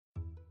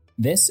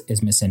This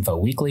is Misinfo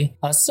Weekly,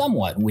 a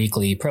somewhat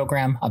weekly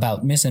program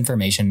about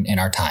misinformation in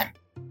our time.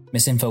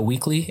 Misinfo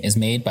Weekly is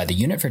made by the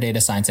Unit for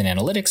Data Science and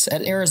Analytics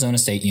at Arizona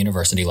State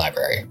University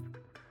Library.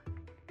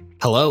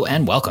 Hello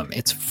and welcome.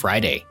 It's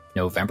Friday,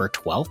 November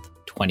 12th,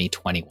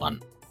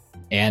 2021.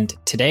 And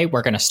today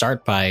we're going to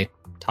start by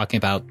talking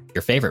about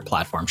your favorite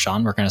platform,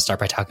 Sean. We're going to start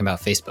by talking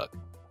about Facebook.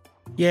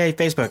 Yay,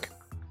 Facebook.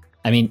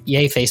 I mean,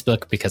 yay,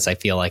 Facebook, because I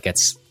feel like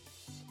it's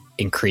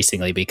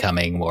increasingly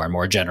becoming more and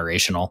more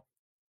generational.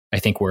 I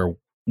think we're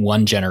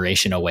one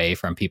generation away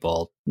from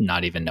people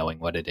not even knowing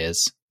what it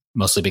is,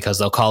 mostly because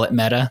they'll call it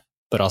Meta,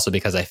 but also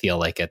because I feel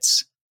like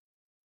it's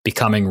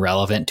becoming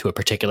relevant to a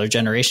particular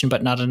generation,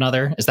 but not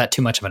another. Is that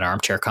too much of an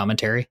armchair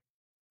commentary?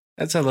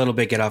 That's a little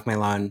bit get off my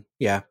lawn.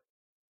 Yeah.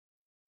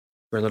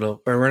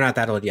 We're not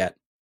that old yet.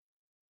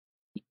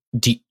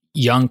 Do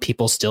young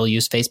people still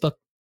use Facebook?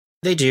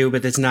 They do,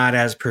 but it's not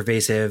as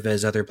pervasive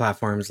as other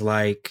platforms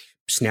like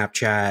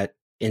Snapchat,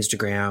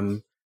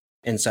 Instagram,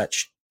 and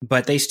such.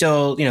 But they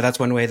still, that's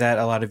one way that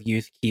a lot of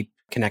youth keep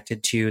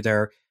connected to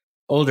their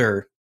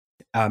older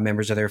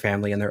members of their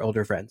family and their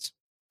older friends.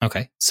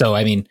 Okay. So,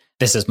 I mean,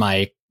 this is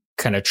my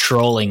kind of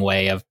trolling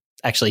way of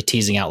actually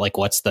teasing out, like,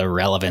 what's the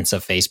relevance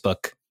of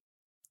Facebook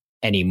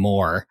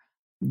anymore?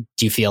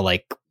 Do you feel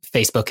like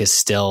Facebook is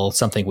still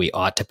something we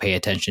ought to pay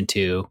attention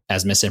to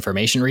as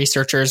misinformation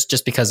researchers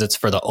just because it's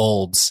for the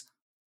olds?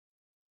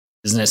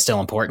 Isn't it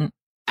still important?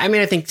 I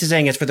mean, I think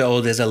saying it's for the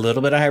old is a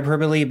little bit of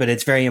hyperbole, but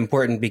it's very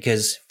important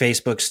because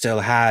Facebook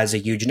still has a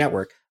huge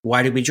network.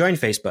 Why did we join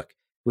Facebook?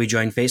 We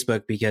joined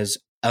Facebook because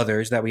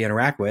others that we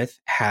interact with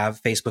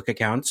have Facebook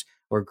accounts,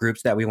 or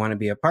groups that we want to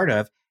be a part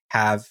of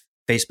have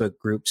Facebook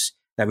groups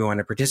that we want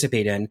to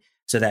participate in.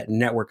 So that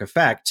network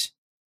effect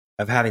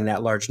of having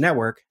that large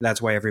network,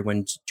 that's why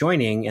everyone's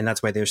joining, and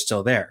that's why they're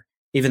still there.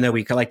 Even though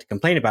we like to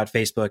complain about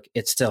Facebook,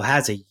 it still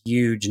has a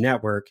huge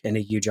network and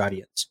a huge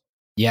audience.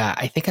 Yeah,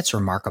 I think it's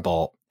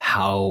remarkable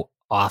how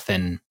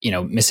often,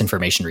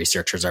 misinformation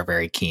researchers are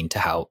very keen to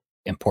how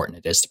important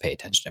it is to pay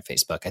attention to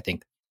Facebook. I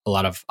think a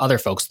lot of other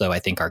folks, though, I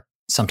think are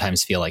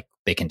sometimes feel like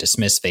they can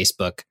dismiss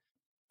Facebook,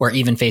 or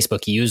even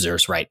Facebook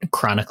users, right,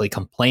 chronically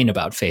complain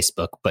about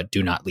Facebook, but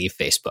do not leave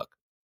Facebook.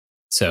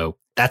 So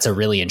that's a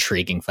really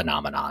intriguing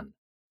phenomenon.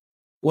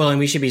 Well, and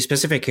we should be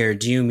specific here.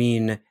 Do you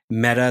mean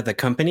Meta, the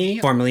company,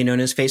 formerly known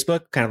as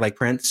Facebook, kind of like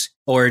Prince?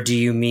 Or do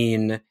you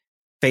mean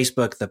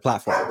Facebook, the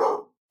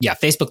platform? Yeah,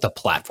 Facebook, the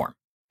platform.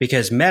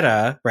 Because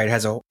Meta, right,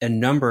 has a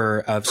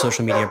number of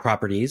social media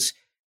properties,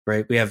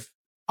 right? We have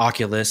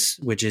Oculus,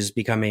 which is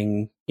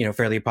becoming,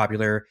 fairly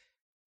popular.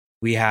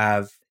 We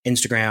have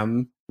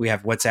Instagram, we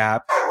have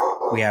WhatsApp,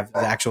 we have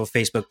the actual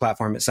Facebook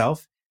platform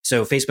itself.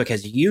 So Facebook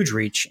has huge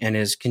reach and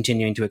is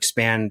continuing to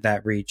expand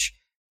that reach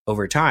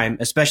over time,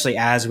 especially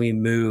as we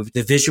move,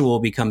 the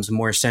visual becomes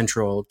more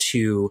central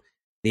to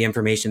the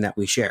information that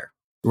we share.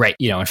 Right.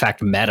 In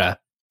fact, Meta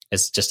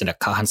is just in a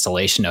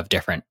constellation of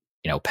different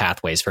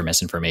pathways for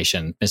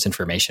misinformation.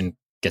 Misinformation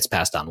gets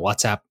passed on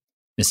WhatsApp.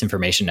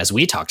 Misinformation, as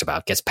we talked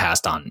about, gets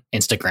passed on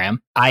Instagram.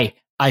 I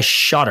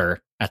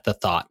shudder at the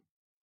thought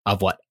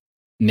of what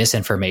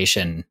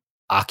misinformation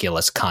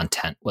Oculus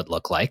content would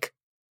look like.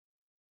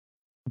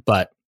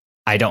 But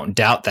I don't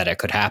doubt that it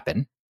could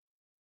happen.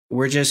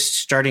 We're just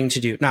starting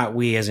to do, not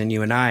we as in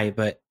you and I,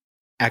 but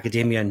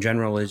academia in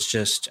general is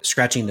just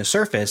scratching the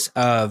surface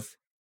of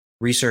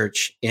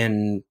research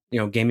in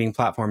gaming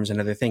platforms and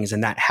other things,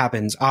 and that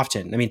happens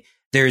often. I mean,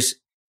 there's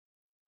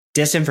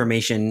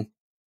disinformation,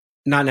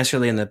 not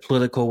necessarily in the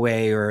political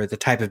way or the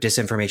type of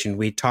disinformation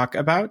we talk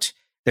about.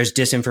 There's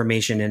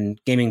disinformation in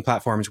gaming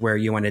platforms where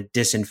you want to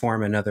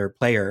disinform another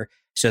player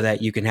so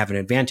that you can have an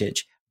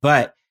advantage.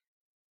 But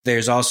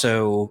there's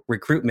also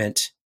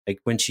recruitment. Like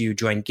once you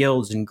join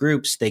guilds and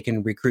groups, they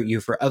can recruit you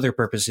for other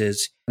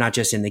purposes, not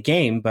just in the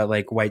game, but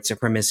like white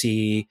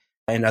supremacy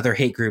and other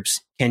hate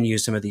groups can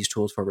use some of these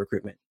tools for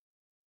recruitment.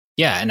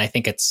 Yeah. And I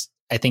think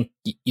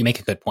you make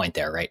a good point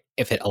there, right?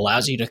 If it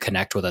allows you to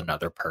connect with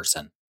another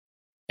person,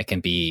 it can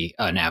be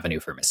an avenue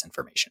for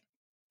misinformation.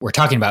 We're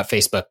talking about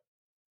Facebook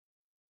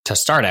to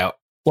start out.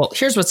 Well,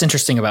 here's what's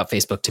interesting about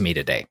Facebook to me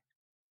today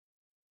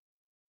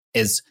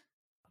is,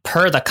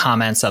 per the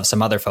comments of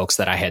some other folks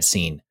that I had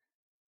seen,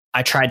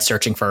 I tried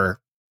searching for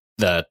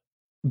the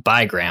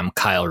bigram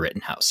Kyle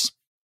Rittenhouse,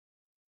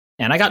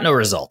 and I got no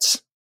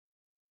results.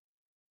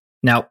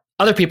 Now,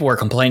 other people were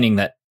complaining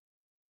that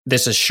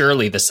this is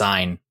surely the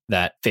sign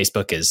that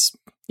Facebook is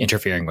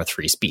interfering with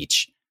free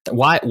speech.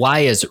 Why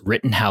is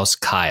Rittenhouse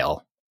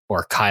Kyle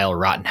or Kyle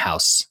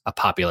Rottenhouse a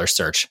popular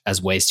search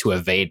as ways to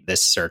evade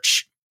this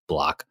search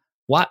block?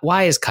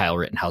 Why is Kyle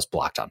Rittenhouse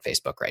blocked on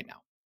Facebook right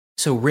now?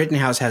 So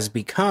Rittenhouse has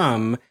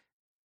become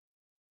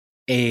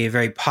a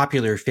very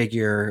popular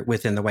figure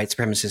within the white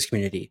supremacist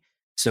community.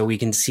 So we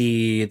can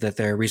see that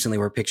there recently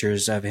were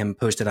pictures of him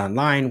posted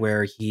online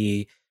where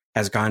he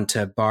has gone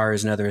to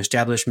bars and other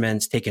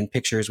establishments, taken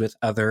pictures with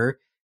other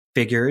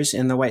figures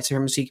in the white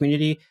supremacy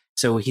community.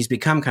 So he's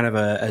become kind of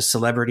a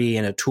celebrity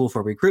and a tool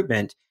for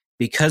recruitment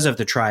because of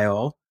the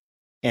trial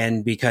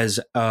and because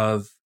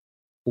of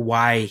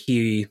why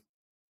he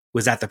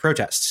was at the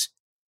protests.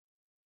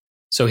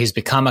 So he's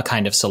become a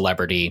kind of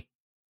celebrity,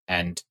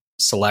 and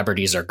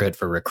celebrities are good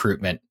for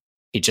recruitment.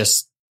 He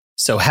just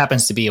so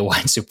happens to be a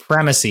white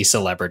supremacy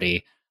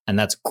celebrity, and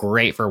that's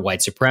great for white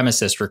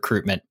supremacist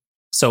recruitment.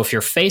 So if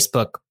you're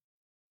Facebook,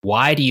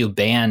 why do you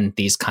ban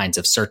these kinds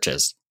of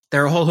searches?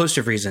 There are a whole host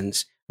of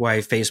reasons why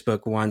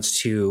Facebook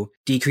wants to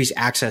decrease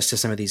access to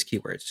some of these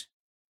keywords.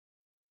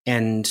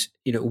 And,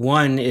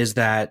 one is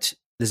that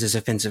this is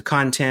offensive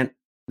content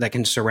that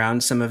can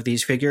surround some of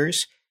these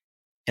figures,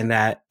 and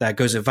that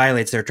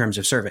violates their terms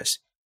of service.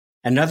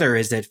 Another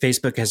is that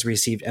Facebook has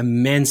received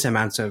immense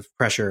amounts of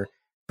pressure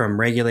from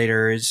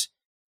regulators,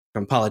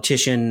 from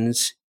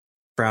politicians,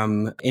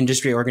 from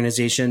industry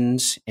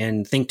organizations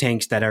and think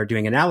tanks that are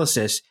doing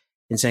analysis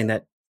and saying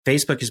that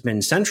Facebook has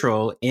been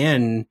central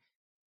in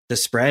the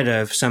spread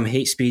of some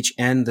hate speech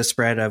and the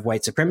spread of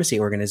white supremacy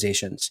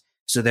organizations.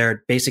 So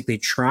they're basically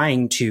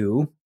trying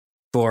to,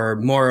 for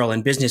moral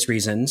and business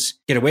reasons,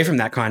 get away from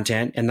that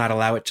content and not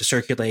allow it to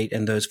circulate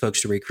and those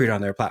folks to recruit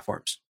on their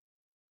platforms.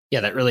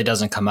 Yeah, that really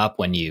doesn't come up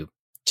when you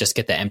just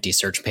get the empty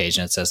search page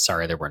and it says,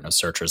 sorry, there were no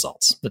search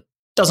results. That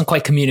doesn't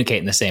quite communicate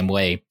in the same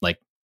way. Like,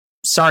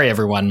 sorry,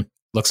 everyone,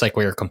 looks like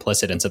we were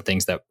complicit in some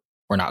things that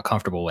we're not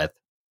comfortable with.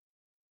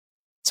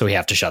 So we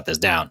have to shut this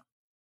down.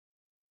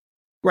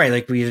 Right.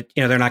 Like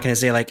they're not going to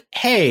say like,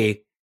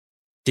 hey,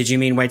 did you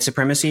mean white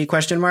supremacy ?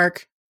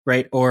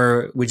 Right.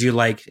 Or would you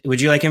like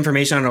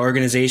information on an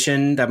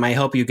organization that might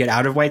help you get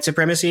out of white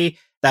supremacy?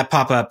 That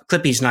pop-up,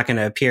 Clippy's not going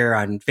to appear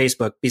on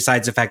Facebook,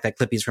 besides the fact that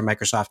Clippy's from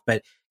Microsoft,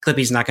 but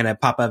Clippy's not going to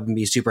pop up and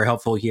be super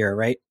helpful here,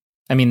 right?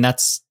 I mean,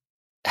 that's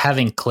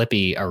having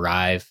Clippy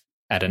arrive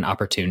at an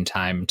opportune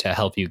time to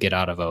help you get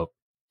out of a,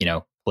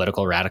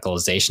 political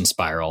radicalization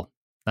spiral.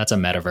 That's a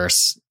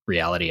metaverse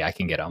reality I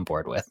can get on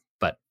board with.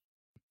 But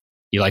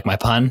you like my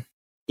pun?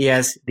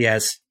 Yes. Yeah,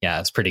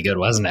 it's pretty good,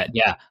 wasn't it?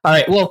 Yeah. All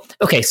right. Well,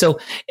 okay. So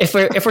if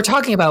we're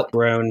talking about,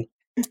 grown,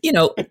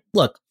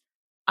 look,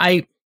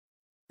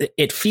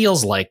 it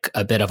feels like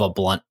a bit of a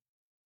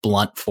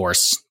blunt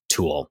force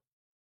tool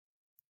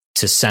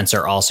to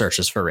censor all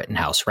searches for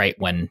Rittenhouse, right?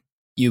 When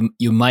you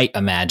might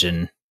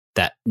imagine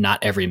that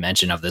not every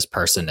mention of this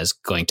person is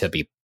going to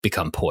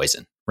become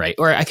poison, right?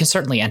 Or I can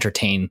certainly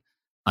entertain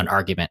an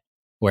argument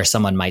where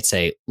someone might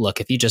say, look,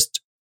 if you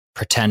just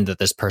pretend that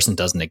this person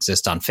doesn't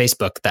exist on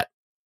Facebook, that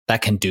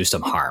can do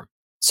some harm.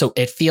 So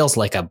it feels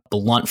like a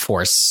blunt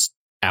force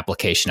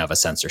application of a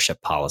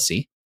censorship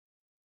policy.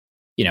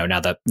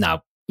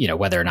 Now,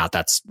 whether or not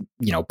that's,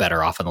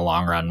 better off in the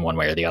long run, one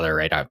way or the other,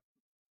 right? I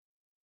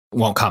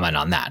won't comment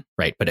on that,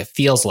 right? But it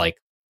feels like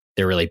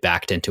they're really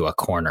backed into a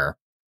corner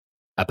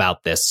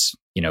about this.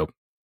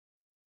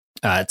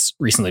 It's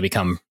recently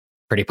become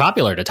pretty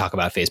popular to talk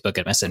about Facebook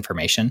and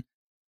misinformation,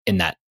 in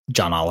that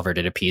John Oliver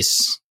did a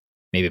piece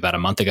maybe about a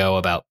month ago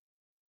about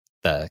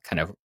the kind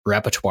of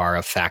repertoire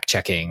of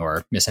fact-checking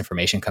or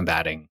misinformation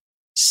combating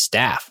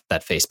staff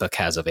that Facebook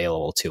has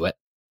available to it.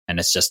 And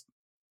it's just,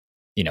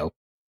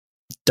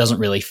 doesn't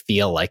really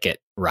feel like it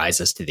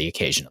rises to the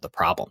occasion of the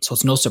problem. So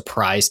it's no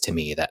surprise to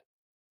me that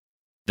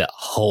the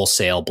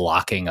wholesale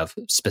blocking of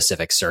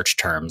specific search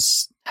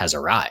terms has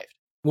arrived.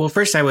 Well,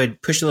 first I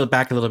would push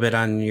back a little bit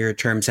on your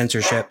term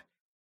censorship.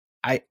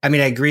 I mean,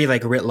 I agree,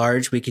 like writ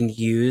large, we can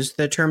use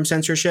the term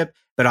censorship,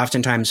 but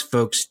oftentimes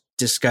folks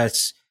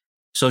discuss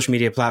social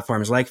media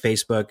platforms like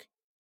Facebook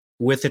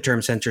with the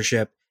term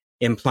censorship,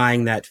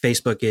 implying that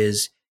Facebook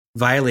is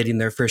violating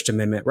their First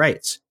Amendment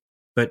rights.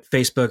 But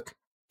Facebook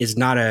is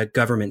not a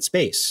government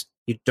space.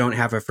 You don't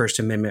have a First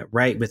Amendment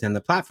right within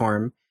the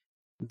platform.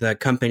 The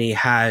company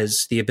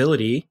has the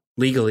ability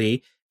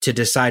legally to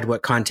decide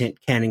what content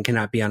can and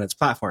cannot be on its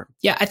platform.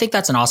 Yeah, I think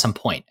that's an awesome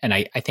point. And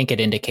I think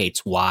it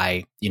indicates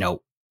why,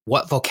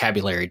 what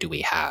vocabulary do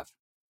we have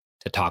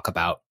to talk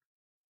about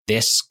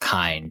this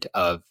kind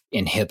of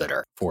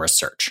inhibitor for a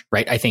search,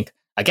 right? I think,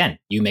 again,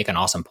 you make an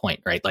awesome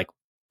point, right? Like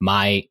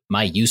my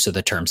use of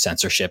the term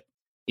censorship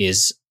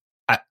is,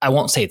 I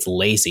won't say it's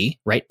lazy,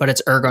 right? But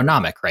it's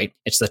ergonomic, right?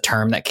 It's the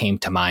term that came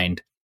to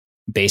mind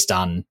based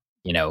on,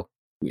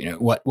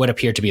 what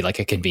appeared to be like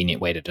a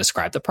convenient way to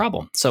describe the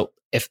problem. So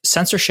if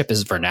censorship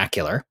is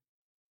vernacular,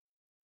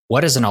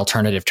 what is an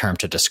alternative term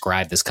to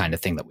describe this kind of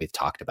thing that we've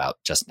talked about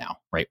just now,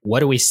 right? What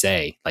do we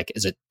say? Like,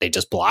 is it they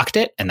just blocked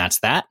it and that's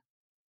that?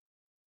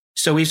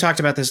 So we've talked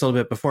about this a little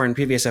bit before in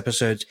previous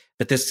episodes,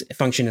 but this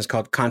function is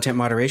called content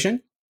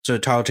moderation. So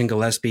Tarleton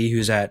Gillespie,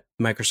 who's at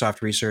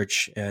Microsoft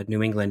Research,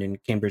 New England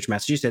and Cambridge,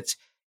 Massachusetts,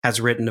 has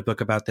written a book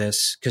about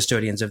this,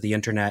 Custodians of the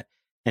Internet,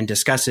 and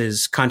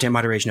discusses content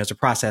moderation as a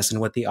process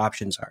and what the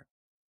options are,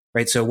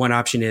 right? So one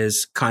option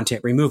is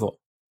content removal.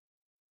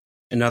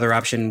 Another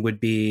option would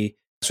be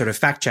sort of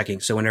fact checking.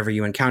 So whenever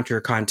you encounter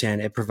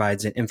content, it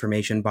provides an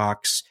information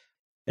box.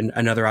 And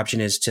another option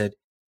is to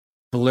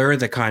blur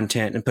the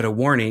content and put a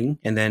warning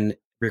and then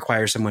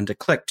require someone to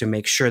click to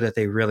make sure that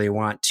they really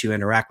want to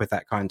interact with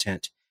that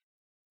content.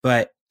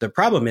 But the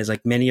problem is,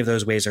 like, many of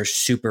those ways are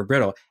super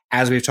brittle.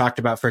 As we've talked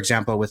about, for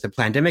example, with the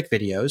pandemic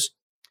videos,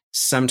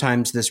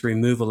 sometimes this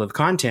removal of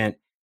content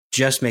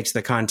just makes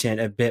the content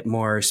a bit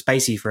more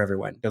spicy for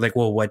everyone. They're like,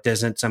 well, what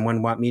doesn't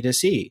someone want me to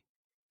see?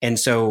 And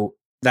so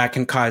that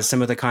can cause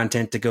some of the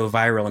content to go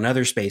viral in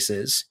other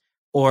spaces,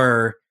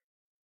 or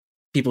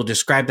people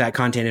describe that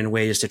content in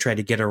ways to try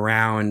to get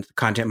around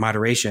content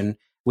moderation,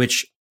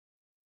 which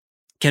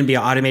can be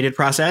an automated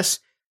process,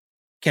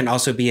 can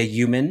also be a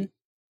human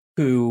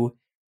who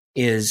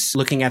is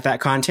looking at that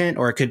content,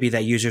 or it could be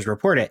that users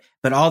report it.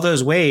 But all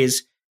those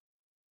ways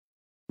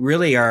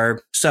really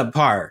are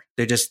subpar.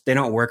 They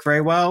don't work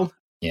very well.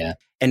 Yeah.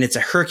 And it's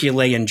a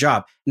Herculean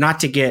job,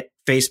 not to get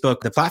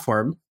Facebook, the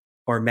platform,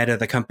 or Meta,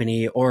 the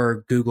company,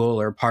 or Google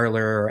or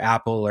Parler or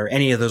Apple or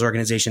any of those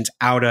organizations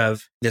out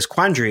of this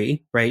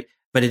quandary, right?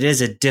 But it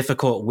is a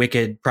difficult,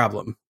 wicked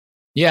problem.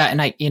 Yeah.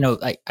 And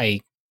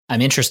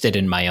I'm interested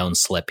in my own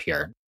slip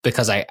here,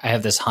 because I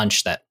have this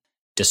hunch that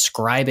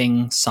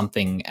describing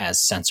something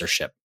as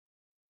censorship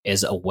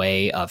is a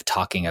way of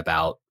talking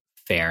about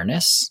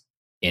fairness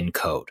in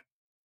code.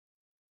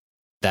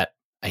 That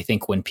I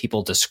think when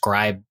people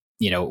describe,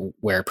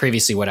 where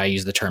previously when I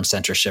use the term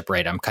censorship,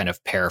 right, I'm kind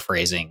of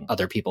paraphrasing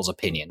other people's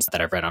opinions that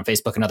I've read on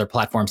Facebook and other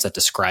platforms that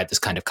describe this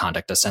kind of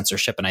conduct as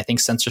censorship. And I think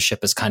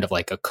censorship is kind of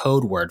like a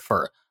code word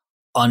for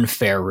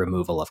unfair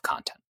removal of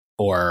content,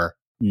 or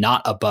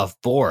not above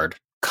board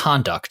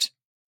conduct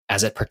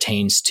as it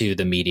pertains to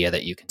the media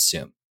that you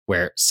consume,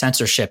 where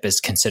censorship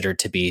is considered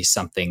to be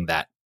something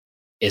that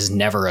is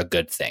never a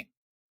good thing.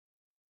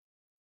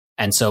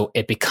 And so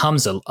it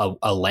becomes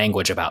a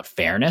language about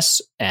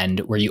fairness,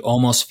 and where you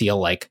almost feel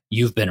like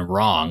you've been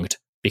wronged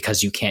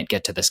because you can't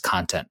get to this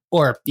content.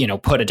 Or,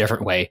 put a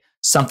different way,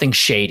 something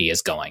shady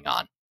is going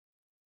on.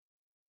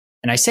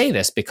 And I say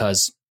this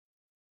because,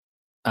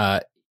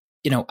 I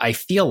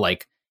feel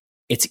like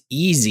it's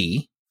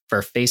easy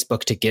for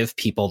Facebook to give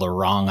people the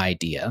wrong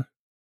idea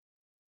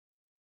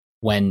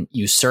when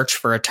you search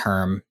for a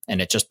term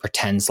and it just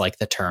pretends like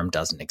the term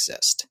doesn't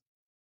exist.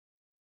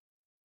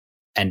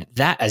 And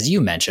that, as you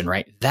mentioned,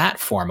 right, that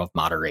form of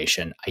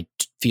moderation, I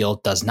feel,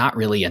 does not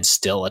really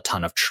instill a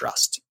ton of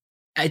trust.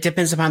 It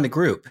depends upon the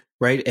group,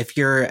 right? If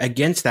you're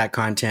against that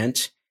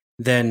content,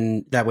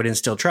 then that would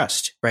instill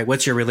trust, right?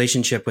 What's your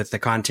relationship with the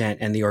content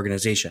and the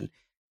organization?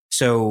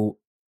 So,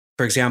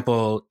 for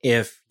example,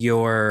 if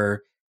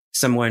you're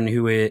someone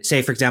who is,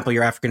 say, for example,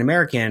 you're African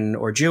American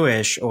or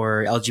Jewish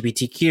or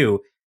LGBTQ,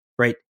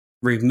 right?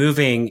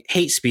 Removing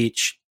hate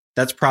speech,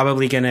 that's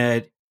probably going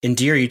to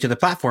endear you to the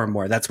platform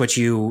more. That's what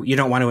you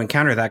don't want to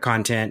encounter that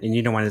content, and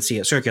you don't want to see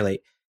it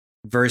circulate.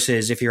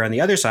 Versus if you're on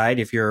the other side,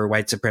 if you're a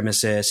white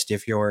supremacist,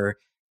 if you're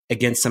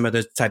against some of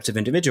those types of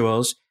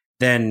individuals,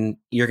 then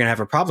you're going to have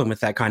a problem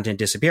with that content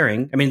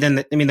disappearing.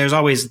 There's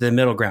always the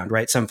middle ground,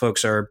 right? Some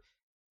folks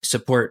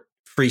support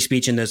free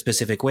speech in those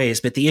specific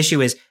ways. But the issue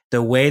is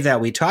the way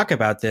that we talk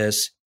about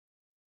this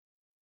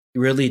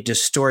really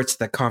distorts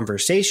the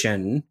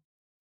conversation.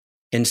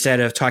 Instead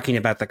of talking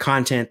about the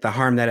content, the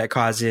harm that it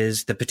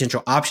causes, the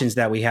potential options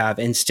that we have,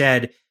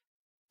 instead,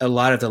 a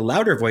lot of the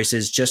louder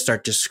voices just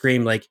start to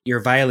scream like,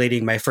 you're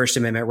violating my First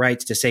Amendment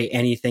rights to say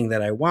anything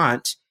that I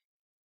want.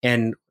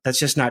 And that's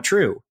just not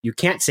true. You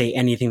can't say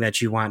anything that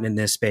you want in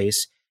this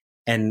space.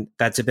 And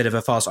that's a bit of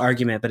a false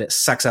argument, but it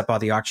sucks up all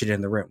the oxygen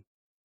in the room.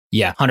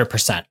 Yeah,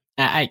 100%.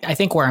 I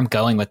think where I'm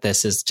going with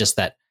this is just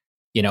that,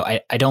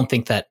 I don't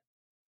think that,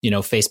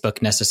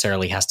 Facebook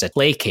necessarily has to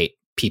placate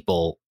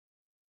people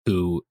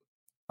who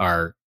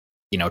are,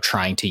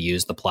 trying to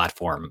use the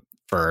platform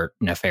for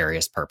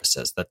nefarious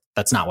purposes.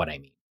 That's not what I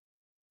mean.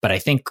 But I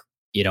think,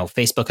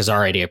 Facebook is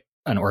already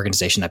an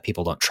organization that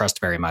people don't trust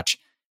very much.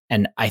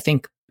 And I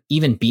think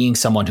even being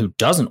someone who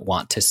doesn't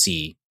want to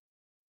see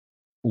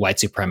white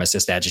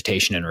supremacist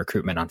agitation and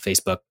recruitment on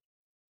Facebook,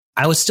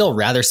 I would still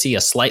rather see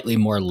a slightly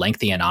more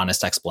lengthy and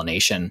honest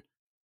explanation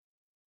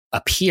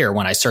appear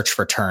when I search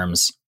for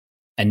terms,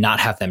 and not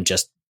have them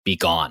just be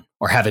gone,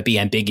 or have it be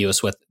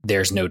ambiguous with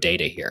 "there's no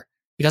data here,"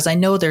 because I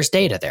know there's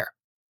data there.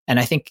 And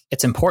I think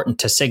it's important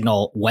to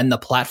signal when the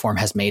platform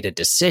has made a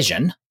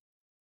decision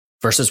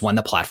versus when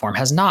the platform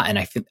has not. And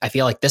I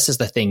feel like this is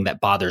the thing that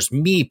bothers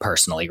me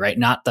personally, right?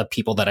 Not the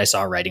people that I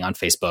saw writing on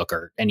Facebook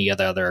or any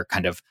other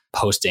kind of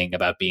posting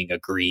about being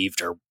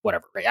aggrieved or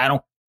whatever, right?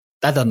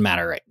 That doesn't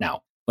matter right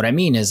now. What I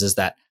mean is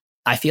that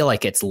I feel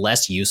like it's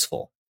less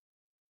useful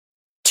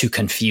to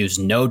confuse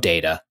no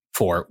data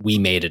for "we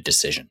made a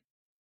decision."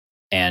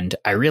 And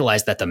I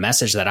realized that the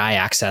message that I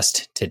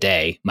accessed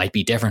today might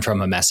be different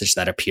from a message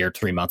that appeared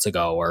 3 months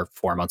ago or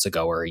 4 months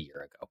ago or a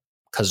year ago,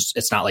 because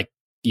it's not like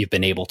you've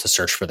been able to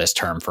search for this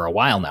term for a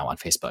while now on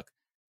Facebook.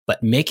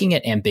 But making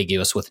it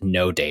ambiguous with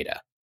no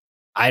data,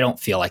 I don't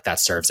feel like that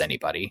serves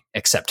anybody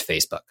except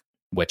Facebook,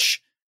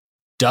 which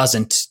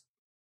doesn't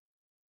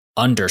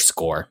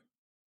underscore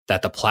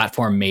that the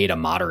platform made a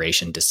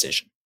moderation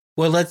decision.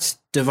 Well, let's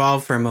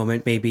devolve for a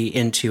moment maybe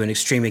into an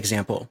extreme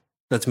example.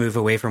 Let's move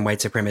away from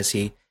white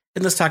supremacy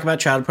and let's talk about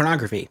child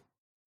pornography,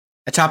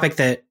 a topic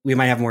that we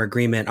might have more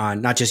agreement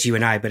on, not just you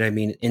and I, but I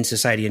mean in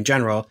society in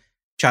general.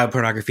 Child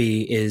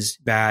pornography is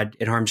bad.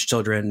 It harms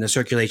children. The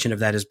circulation of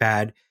that is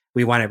bad.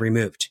 We want it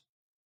removed.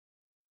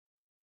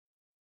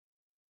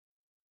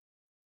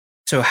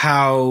 So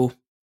how,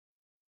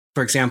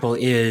 for example,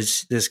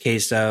 is this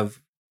case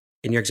of,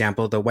 in your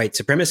example, the white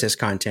supremacist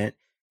content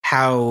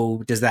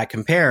how does that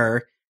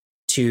compare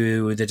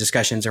to the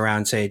discussions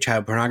around, say,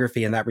 child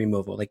pornography and that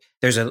removal? Like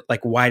there's a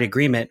wide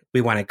agreement,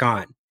 we want it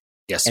gone.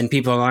 Yes. And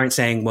people aren't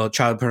saying, well,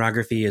 child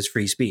pornography is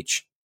free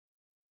speech.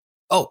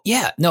 Oh,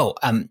 yeah. No,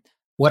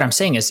 what I'm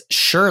saying is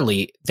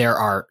surely there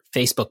are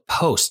Facebook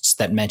posts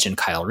that mention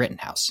Kyle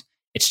Rittenhouse.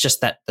 It's just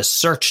that the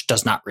search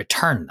does not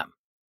return them.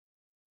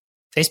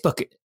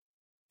 Facebook,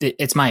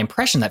 it's my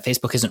impression that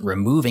Facebook isn't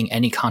removing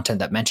any content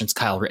that mentions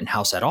Kyle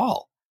Rittenhouse at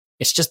all.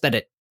 It's just that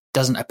it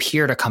doesn't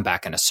appear to come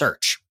back in a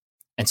search.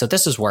 And so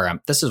this is what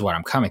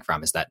I'm coming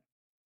from, is that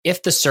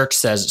if the search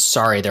says,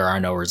 sorry, there are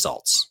no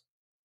results,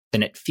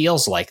 then it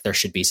feels like there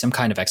should be some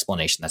kind of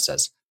explanation that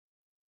says,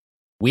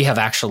 we have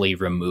actually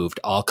removed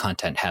all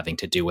content having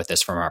to do with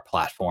this from our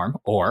platform,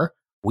 or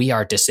we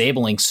are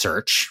disabling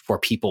search for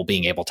people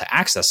being able to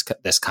access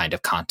this kind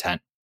of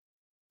content,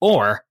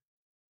 or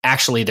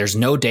actually there's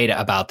no data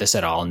about this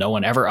at all. No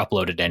one ever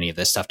uploaded any of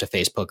this stuff to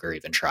Facebook or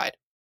even tried.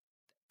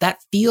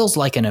 That feels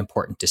like an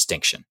important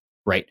distinction,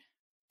 right?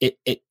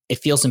 It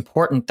feels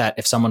important that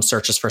if someone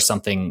searches for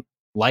something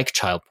like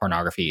child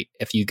pornography,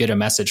 if you get a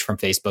message from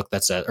Facebook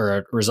that says, or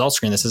a result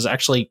screen that says,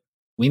 actually,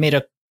 we made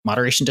a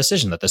moderation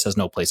decision that this has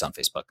no place on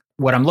Facebook.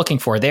 What I'm looking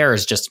for there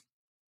is just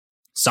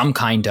some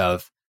kind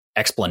of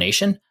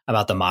explanation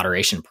about the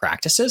moderation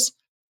practices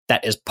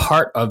that is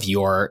part of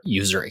your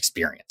user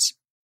experience.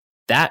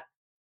 That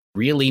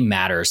really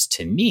matters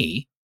to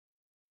me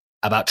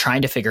about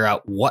trying to figure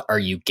out what are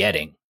you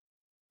getting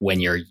when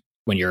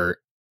you're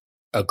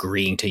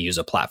agreeing to use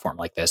a platform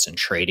like this and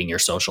trading your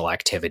social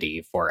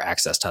activity for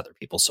access to other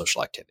people's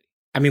social activity.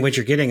 I mean, what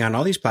you're getting on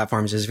all these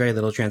platforms is very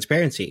little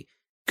transparency.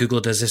 Google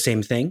does the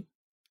same thing.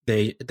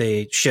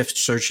 They shift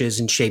searches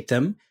and shape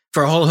them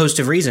for a whole host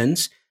of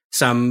reasons.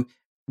 Some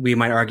we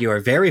might argue are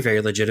very,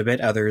 very legitimate.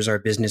 Others are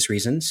business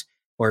reasons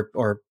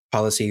or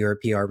policy or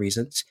PR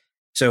reasons.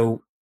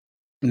 So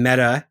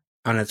Meta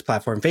on its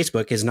platform,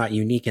 Facebook, is not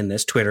unique in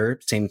this. Twitter,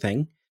 same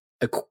thing.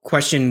 A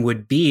question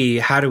would be,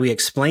 how do we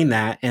explain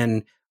that?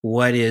 And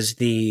what is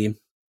the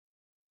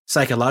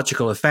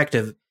psychological effect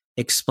of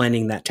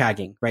explaining that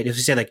tagging, right? If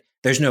we say like,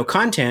 there's no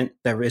content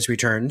that is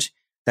returned,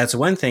 that's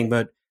one thing.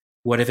 But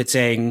what if it's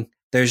saying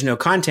there's no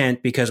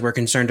content because we're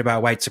concerned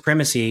about white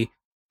supremacy?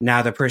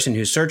 Now the person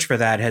who searched for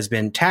that has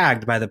been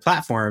tagged by the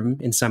platform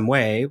in some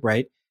way,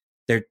 right?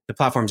 The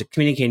platform's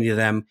communicating to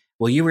them,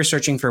 well, you were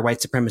searching for white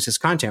supremacist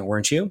content,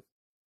 weren't you?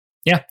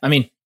 Yeah, I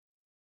mean,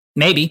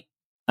 maybe.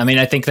 I mean,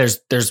 I think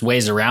there's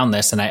ways around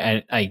this, and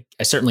I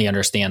certainly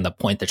understand the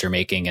point that you're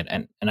making,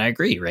 and I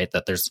agree, right,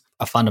 that there's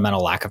a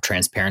fundamental lack of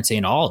transparency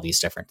in all of these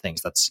different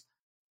things. That's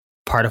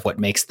part of what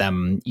makes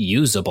them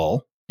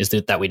usable, is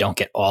that we don't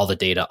get all the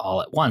data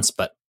all at once.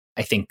 But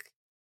I think,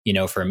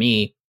 for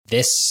me,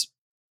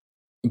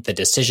 the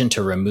decision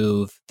to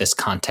remove this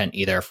content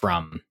either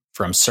from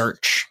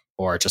search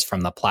or just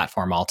from the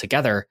platform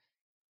altogether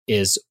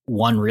is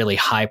one really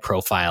high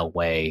profile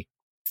way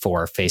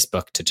for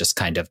Facebook to just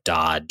kind of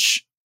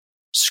dodge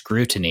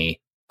scrutiny.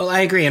 Well,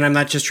 I agree. And I'm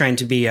not just trying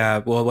to be,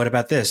 well, what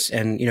about this?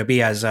 And,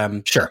 be as,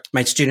 sure,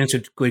 my students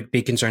would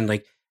be concerned,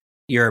 like,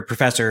 you're a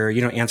professor,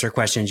 you don't answer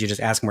questions, you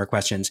just ask more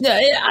questions.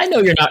 Yeah, I know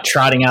you're not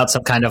trotting out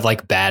some kind of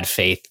like bad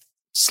faith,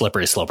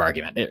 slippery slope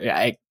argument.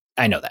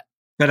 I know that.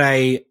 But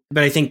I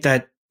think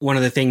that one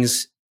of the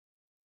things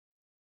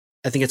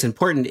I think it's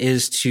important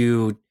is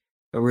to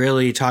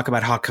really talk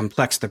about how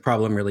complex the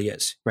problem really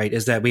is, right?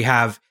 Is that we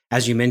have,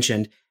 as you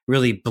mentioned,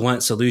 really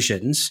blunt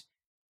solutions,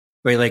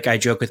 right? Like I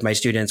joke with my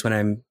students when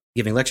I'm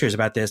giving lectures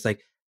about this,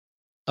 like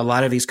a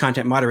lot of these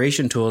content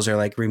moderation tools are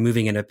like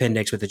removing an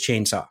appendix with a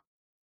chainsaw,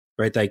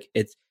 right? Like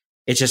it's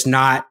just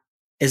not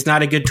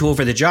a good tool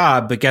for the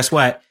job, but guess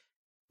what?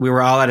 We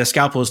were all out of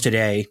scalpels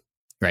today.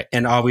 Right.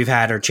 And all we've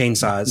had are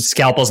chainsaws.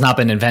 Scalpel's not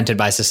been invented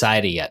by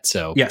society yet.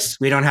 So yes,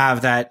 we don't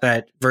have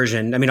that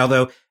version. I mean,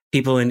 although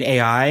people in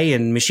AI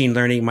and machine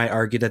learning might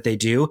argue that they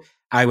do,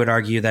 I would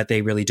argue that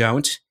they really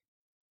don't.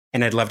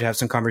 And I'd love to have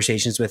some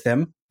conversations with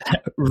them.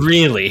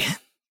 Really?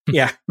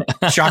 Yeah.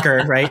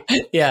 Shocker, right?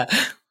 Yeah.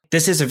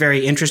 This is a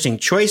very interesting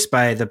choice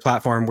by the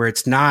platform where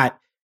it's not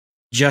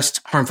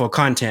just harmful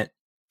content,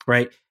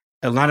 right?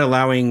 Not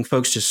allowing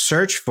folks to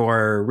search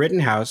for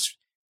Rittenhouse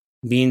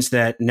means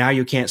that now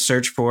you can't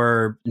search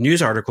for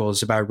news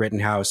articles about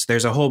Rittenhouse.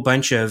 There's a whole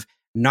bunch of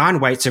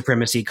non-white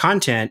supremacy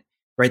content,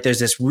 right? There's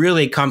this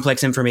really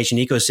complex information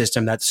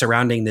ecosystem that's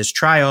surrounding this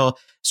trial,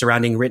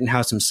 surrounding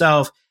Rittenhouse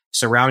himself,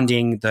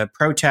 surrounding the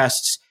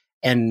protests.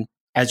 And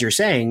as you're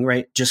saying,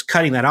 right, just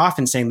cutting that off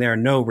and saying there are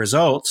no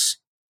results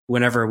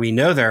whenever we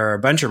know there are a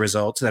bunch of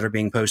results that are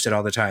being posted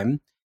all the time,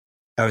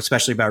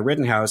 especially about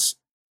Rittenhouse,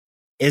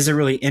 is a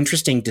really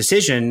interesting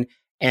decision.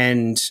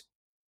 And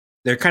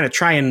they're kind of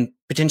trying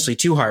potentially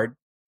too hard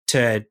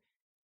to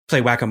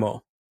play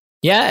whack-a-mole.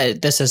 Yeah,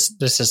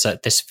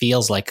 this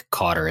feels like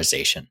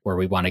cauterization, where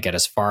we want to get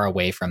as far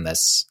away from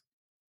this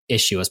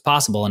issue as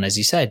possible. And as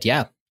you said,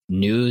 yeah,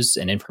 news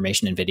and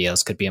information and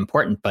videos could be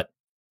important. But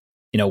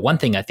one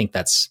thing I think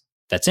that's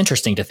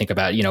interesting to think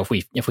about, if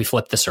we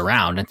flip this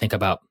around and think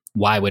about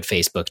why would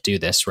Facebook do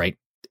this, right?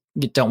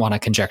 You don't want to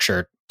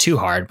conjecture too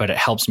hard, but it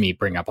helps me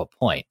bring up a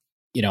point.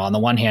 On the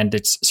one hand,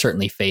 it's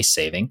certainly face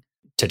saving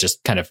to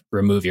just kind of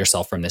remove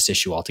yourself from this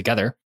issue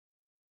altogether.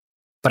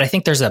 But I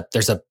think there's a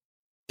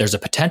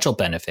potential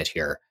benefit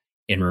here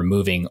in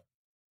removing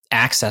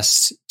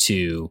access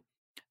to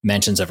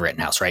mentions of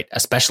Rittenhouse, right?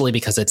 Especially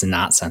because it's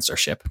not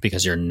censorship,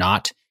 because you're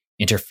not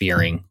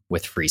interfering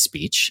with free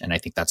speech. And I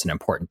think that's an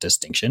important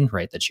distinction,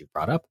 right, that you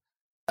brought up.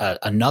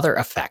 Another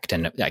effect,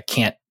 and I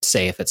can't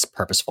say if it's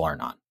purposeful or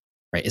not,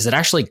 right, is it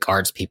actually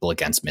guards people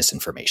against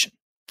misinformation.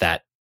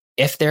 That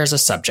if there's a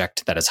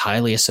subject that is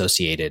highly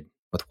associated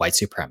with white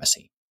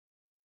supremacy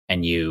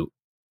and you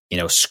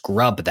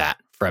scrub that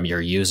from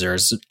your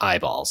users'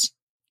 eyeballs,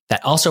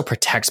 that also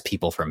protects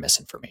people from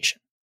misinformation.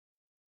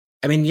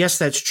 I mean, yes,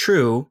 that's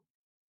true.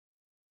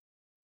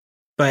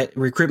 But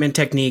recruitment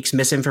techniques,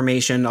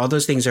 misinformation, all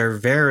those things are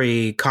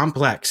very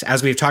complex.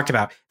 As we've talked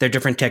about, they're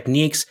different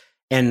techniques.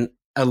 And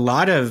a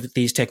lot of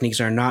these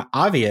techniques are not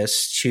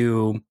obvious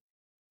to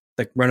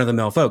the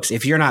run-of-the-mill folks.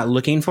 If you're not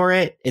looking for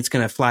it, it's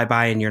going to fly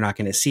by and you're not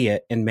going to see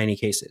it in many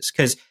cases.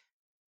 Because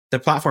the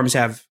platforms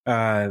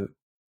are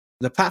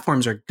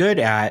good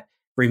at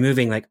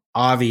removing like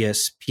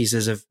obvious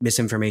pieces of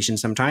misinformation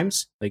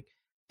sometimes.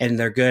 And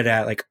they're good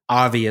at like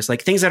obvious,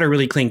 like things that are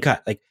really clean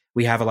cut. Like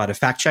we have a lot of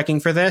fact checking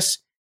for this.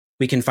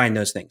 We can find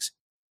those things.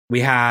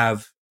 We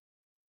have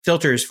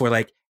filters for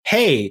like,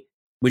 hey,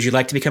 would you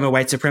like to become a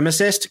white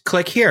supremacist?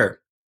 Click here,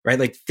 right?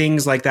 Like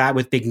things like that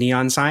with big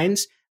neon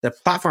signs. The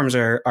platforms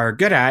are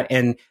good at,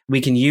 and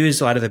we can use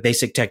a lot of the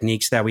basic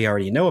techniques that we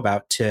already know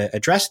about to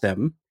address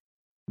them.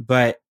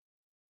 But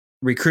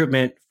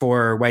recruitment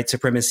for white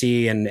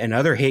supremacy and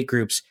other hate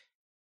groups,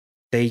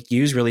 they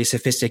use really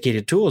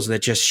sophisticated tools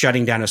that just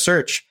shutting down a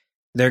search,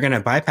 they're going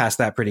to bypass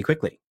that pretty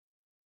quickly.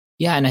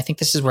 Yeah, and I think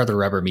this is where the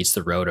rubber meets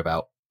the road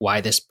about why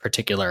this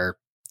particular,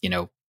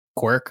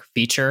 quirk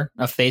feature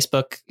of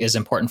Facebook is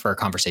important for a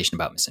conversation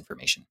about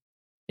misinformation,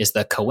 is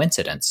the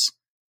coincidence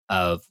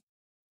of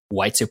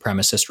white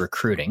supremacist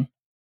recruiting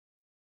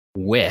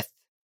with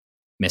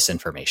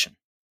misinformation.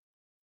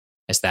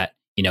 Is that,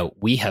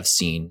 we have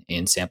seen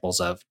in samples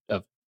of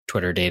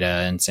Twitter data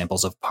and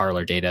samples of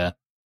Parler data,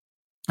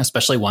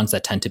 especially ones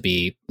that tend to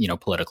be,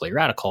 politically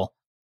radical,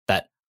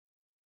 that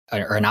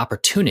are an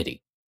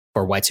opportunity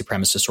for white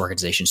supremacist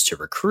organizations to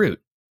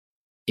recruit,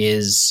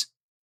 is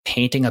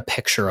painting a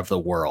picture of the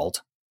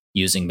world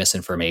using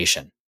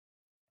misinformation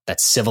that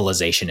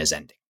civilization is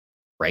ending,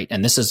 right?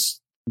 And this is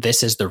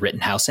the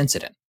Rittenhouse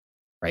incident,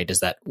 right?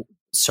 Is that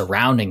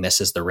surrounding this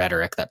is the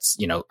rhetoric that's,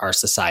 our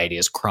society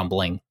is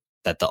crumbling,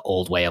 that the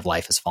old way of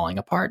life is falling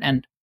apart.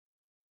 And,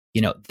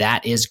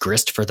 that is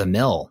grist for the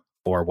mill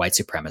for white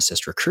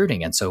supremacist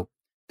recruiting. And so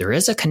there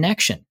is a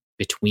connection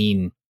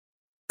between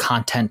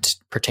content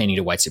pertaining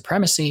to white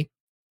supremacy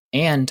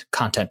and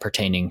content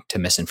pertaining to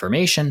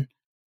misinformation.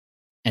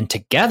 And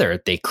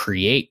together they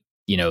create,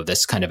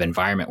 this kind of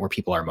environment where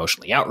people are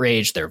emotionally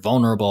outraged, they're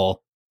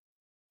vulnerable,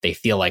 they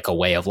feel like a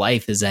way of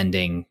life is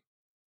ending.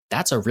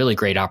 That's a really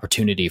great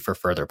opportunity for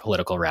further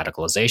political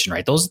radicalization,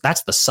 right?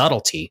 That's the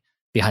subtlety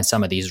behind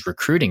some of these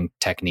recruiting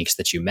techniques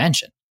that you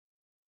mentioned.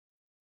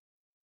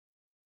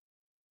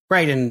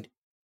 Right. And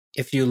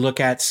if you look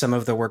at some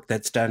of the work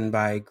that's done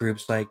by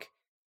groups like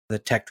the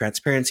Tech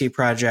Transparency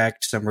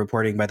Project, some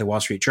reporting by the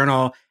Wall Street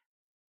Journal,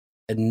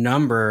 a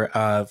number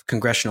of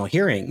congressional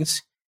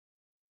hearings,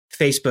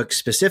 Facebook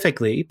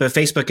specifically, but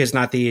Facebook is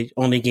not the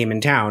only game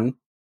in town,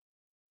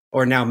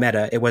 or now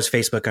Meta. It was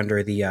Facebook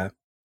under the,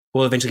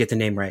 we'll eventually get the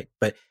name right,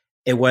 but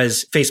it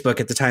was Facebook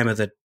at the time of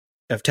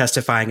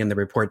testifying in the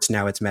reports.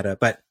 Now it's Meta,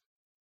 but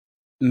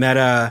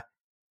Meta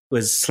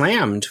was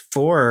slammed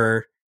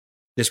for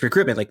this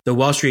recruitment. Like the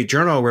Wall Street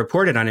Journal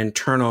reported on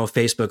internal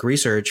Facebook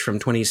research from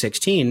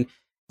 2016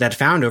 that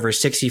found over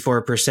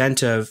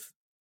 64% of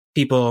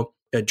people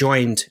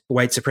joined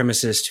white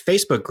supremacist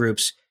Facebook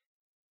groups.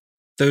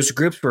 Those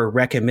groups were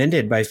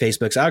recommended by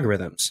Facebook's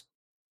algorithms.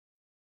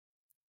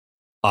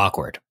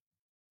 Awkward.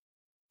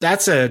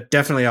 That's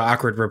definitely an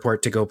awkward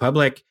report to go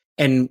public.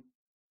 And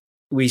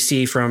we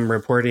see from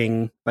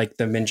reporting like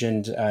the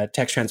mentioned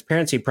Tech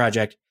Transparency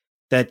Project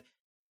that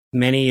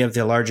many of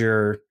the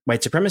larger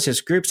white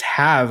supremacist groups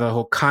have a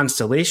whole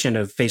constellation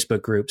of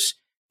Facebook groups.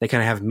 They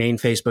kind of have main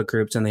Facebook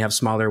groups and they have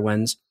smaller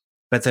ones,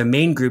 but the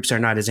main groups are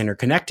not as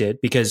interconnected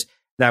because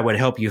that would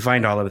help you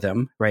find all of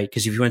them, right?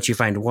 Because once you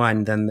find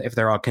one, then if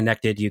they're all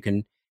connected, you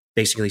can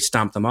basically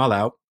stomp them all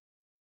out.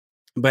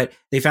 But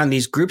they found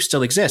these groups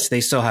still exist.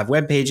 They still have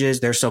web pages.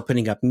 They're still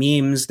putting up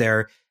memes.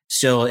 They're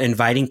still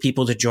inviting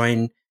people to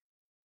join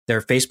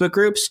their Facebook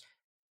groups.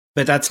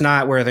 But that's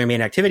not where their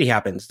main activity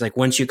happens. Like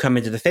once you come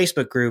into the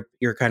Facebook group,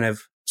 you're kind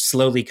of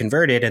slowly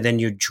converted and then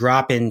you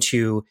drop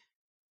into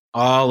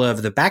all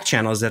of the back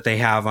channels that they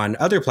have on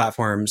other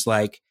platforms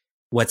like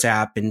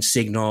WhatsApp and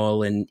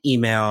Signal and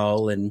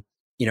email and,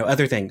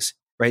 other things,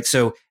 right?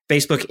 So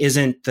Facebook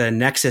isn't the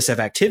nexus of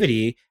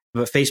activity,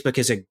 but Facebook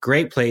is a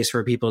great place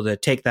for people to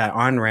take that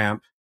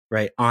on-ramp,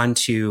 right,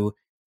 onto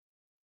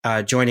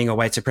joining a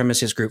white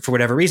supremacist group for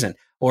whatever reason,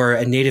 or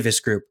a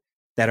nativist group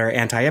that are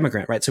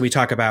anti-immigrant, right? So we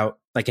talk about,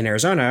 like in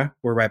Arizona,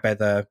 we're right by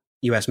the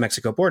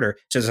US-Mexico border.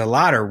 So there's a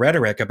lot of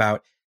rhetoric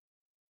about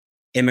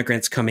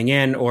immigrants coming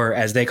in, or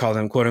as they call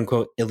them, quote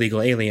unquote,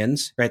 illegal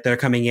aliens, right? They're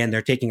coming in,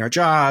 they're taking our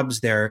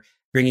jobs, they're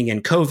bringing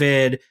in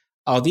COVID,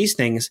 all these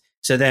things.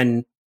 So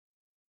then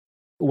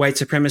white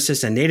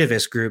supremacist and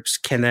nativist groups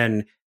can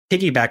then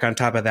piggyback on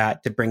top of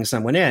that to bring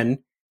someone in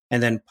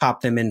and then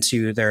pop them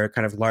into their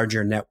kind of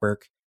larger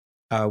network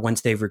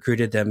once they've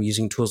recruited them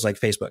using tools like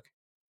Facebook.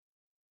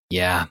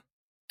 Yeah.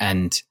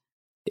 And,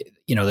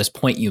 this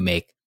point you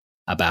make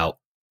about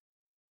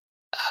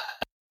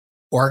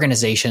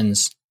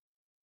organizations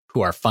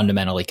who are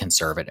fundamentally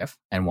conservative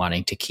and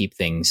wanting to keep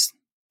things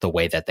the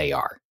way that they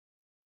are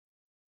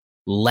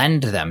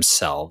lend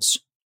themselves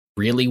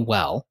really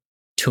well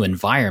to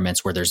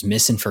environments where there's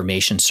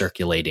misinformation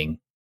circulating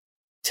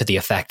to the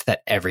effect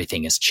that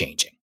everything is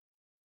changing.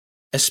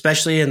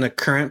 Especially in the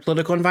current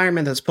political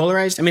environment that's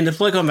polarized. I mean, the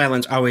political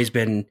environment's always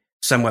been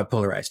somewhat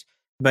polarized,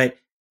 but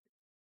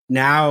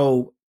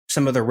now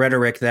some of the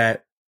rhetoric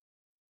that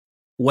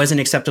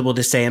wasn't acceptable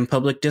to say in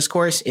public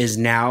discourse is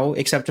now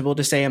acceptable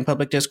to say in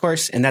public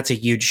discourse. And that's a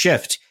huge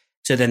shift.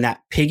 So then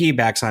that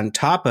piggybacks on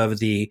top of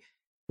the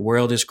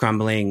world is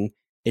crumbling.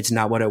 It's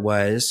not what it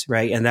was,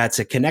 right? And that's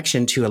a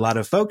connection to a lot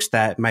of folks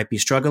that might be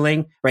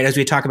struggling, right? As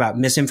we talk about,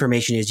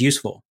 misinformation is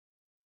useful.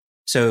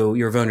 So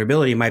your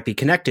vulnerability might be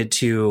connected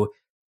to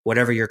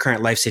whatever your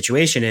current life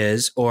situation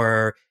is,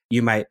 or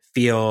you might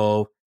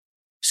feel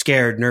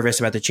scared, nervous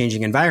about the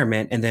changing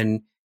environment. And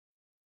then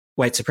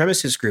white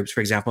supremacist groups,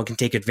 for example, can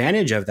take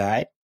advantage of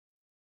that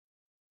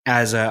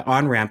as an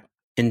on-ramp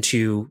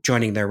into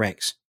joining their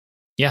ranks.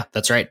 Yeah,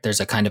 that's right. There's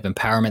a kind of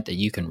empowerment that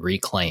you can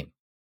reclaim.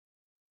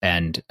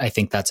 And I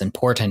think that's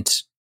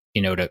important,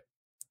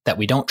 that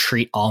we don't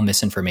treat all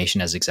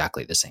misinformation as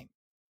exactly the same.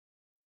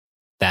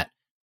 That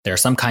there are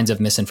some kinds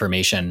of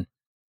misinformation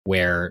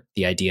where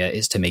the idea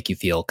is to make you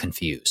feel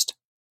confused.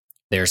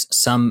 There's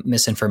some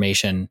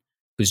misinformation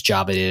whose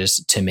job it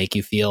is to make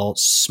you feel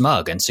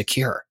smug and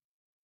secure.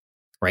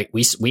 Right?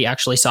 We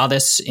actually saw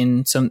this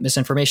in some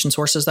misinformation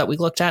sources that we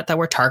looked at that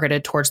were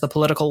targeted towards the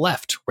political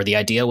left, where the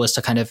idea was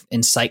to kind of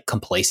incite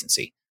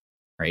complacency,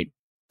 right?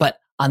 But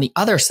on the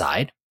other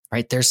side,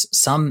 right, there's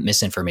some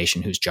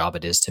misinformation whose job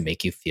it is to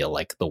make you feel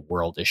like the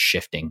world is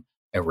shifting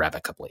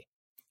irrevocably.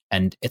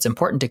 And it's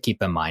important to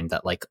keep in mind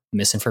that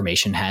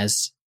misinformation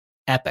has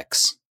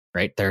epochs,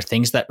 right? There are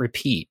things that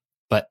repeat,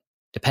 but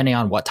depending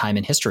on what time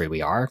in history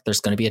we are, there's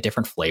going to be a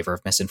different flavor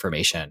of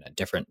misinformation and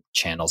different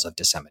channels of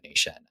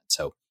dissemination.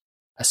 So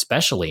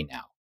especially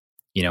now,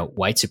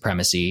 white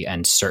supremacy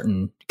and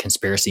certain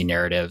conspiracy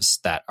narratives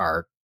that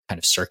are kind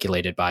of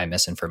circulated by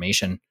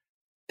misinformation,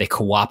 they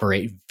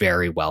cooperate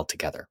very well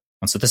together.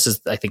 And so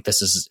I think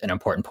this is an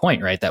important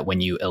point, right? That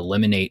when you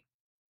eliminate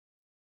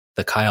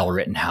the Kyle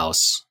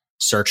Rittenhouse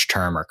search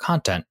term or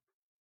content,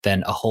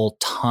 then a whole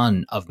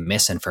ton of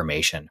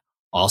misinformation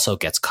also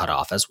gets cut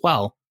off as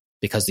well,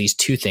 because these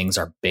two things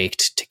are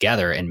baked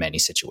together in many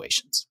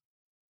situations.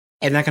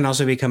 And that can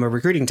also become a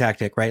recruiting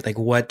tactic, right? Like,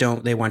 what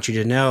don't they want you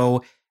to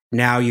know?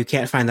 Now you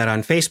can't find that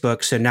on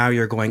Facebook. So now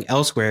you're going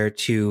elsewhere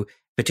to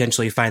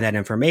potentially find that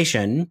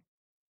information.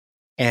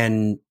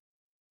 And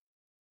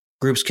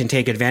groups can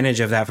take advantage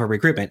of that for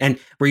recruitment. And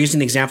we're using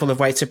the example of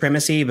white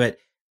supremacy, but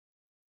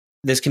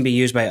this can be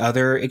used by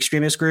other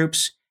extremist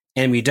groups.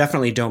 And we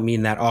definitely don't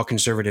mean that all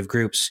conservative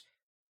groups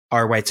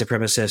are white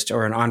supremacist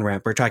or an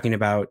on-ramp. We're talking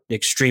about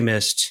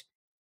extremist,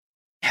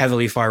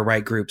 heavily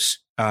far-right groups,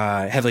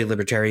 heavily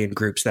libertarian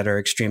groups that are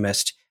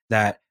extremist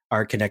that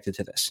are connected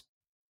to this.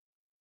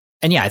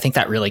 And yeah, I think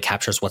that really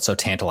captures what's so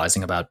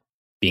tantalizing about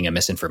being a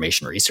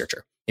misinformation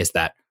researcher, is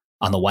that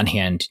on the one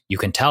hand, you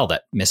can tell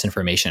that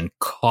misinformation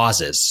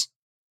causes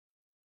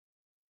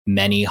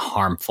many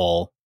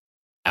harmful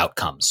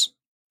outcomes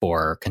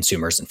for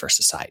consumers and for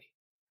society.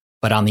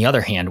 But on the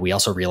other hand, we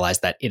also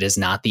realize that it is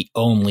not the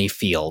only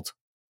field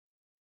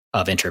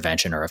of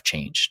intervention or of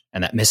change,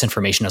 and that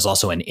misinformation is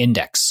also an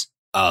index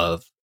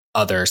of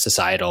other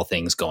societal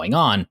things going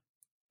on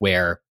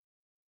where,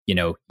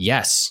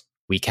 yes,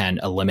 we can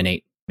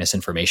eliminate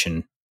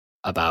misinformation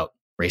about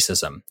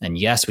racism. And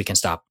yes, we can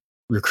stop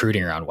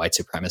recruiting around white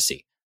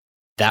supremacy.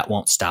 That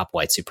won't stop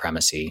white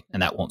supremacy,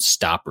 and that won't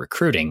stop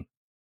recruiting.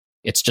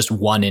 It's just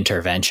one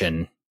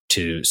intervention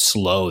to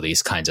slow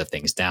these kinds of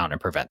things down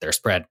and prevent their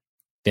spread.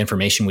 The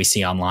information we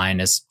see online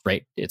is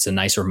right. It's a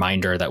nice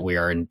reminder that we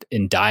are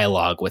in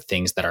dialogue with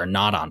things that are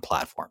not on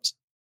platforms.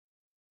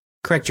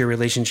 Correct your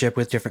relationship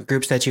with different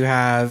groups that you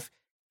have.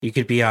 You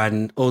could be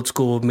on old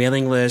school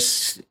mailing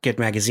lists, get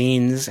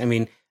magazines. I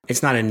mean,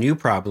 it's not a new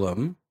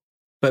problem,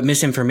 but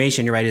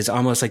misinformation, you're right, is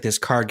almost like this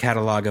card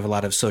catalog of a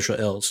lot of social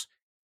ills.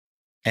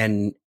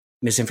 And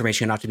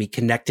misinformation ought to be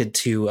connected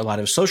to a lot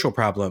of social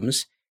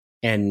problems,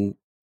 and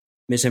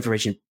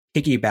misinformation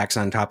piggybacks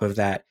on top of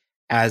that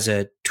as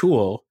a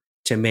tool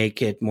to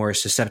make it more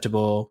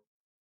susceptible,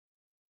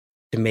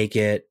 to make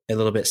it a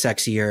little bit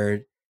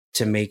sexier,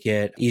 to make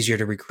it easier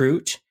to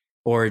recruit,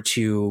 or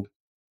to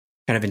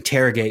kind of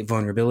interrogate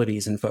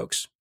vulnerabilities in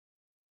folks.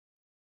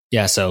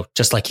 Yeah, so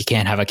just like you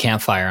can't have a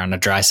campfire on a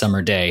dry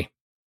summer day,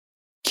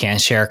 can't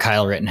share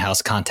Kyle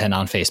Rittenhouse content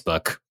on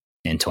Facebook,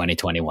 in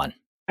 2021.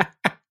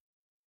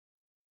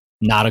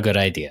 Not a good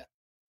idea.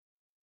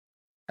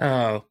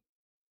 Oh,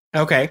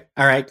 okay.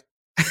 All right.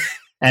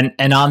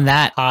 And on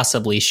that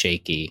possibly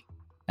shaky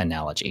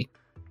analogy,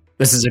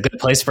 this is a good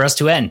place for us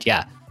to end.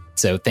 Yeah.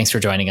 So thanks for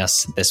joining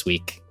us this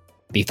week.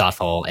 Be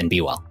thoughtful and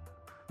be well.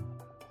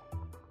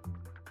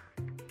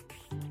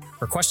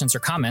 For questions or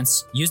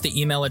comments, use the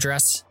email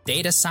address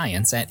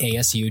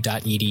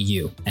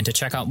datascience@asu.edu. And to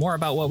check out more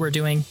about what we're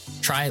doing,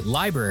 try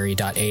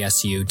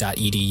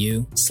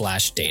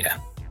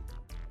library.asu.edu/data.